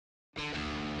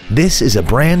This is a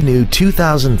brand new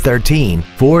 2013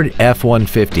 Ford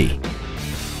F-150.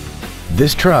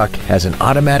 This truck has an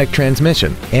automatic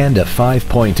transmission and a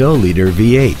 5.0-liter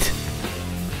V8.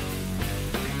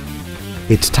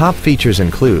 Its top features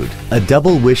include a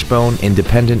double wishbone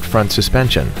independent front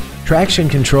suspension, traction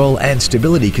control and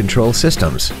stability control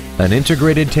systems, an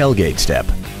integrated tailgate step,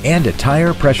 and a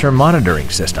tire pressure monitoring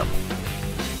system.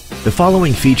 The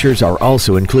following features are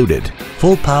also included: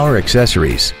 full power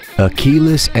accessories, a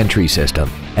keyless entry system,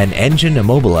 an engine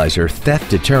immobilizer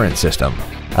theft deterrent system,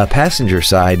 a passenger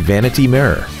side vanity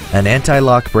mirror, an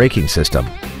anti-lock braking system,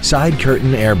 side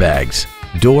curtain airbags,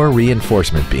 door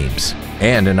reinforcement beams,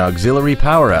 and an auxiliary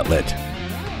power outlet.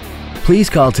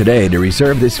 Please call today to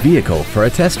reserve this vehicle for a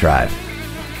test drive.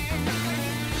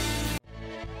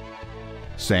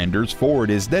 Sanders Ford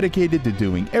is dedicated to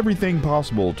doing everything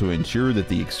possible to ensure that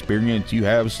the experience you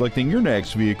have selecting your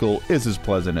next vehicle is as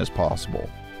pleasant as possible.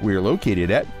 We are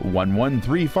located at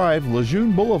 1135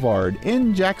 Lejeune Boulevard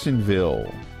in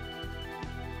Jacksonville.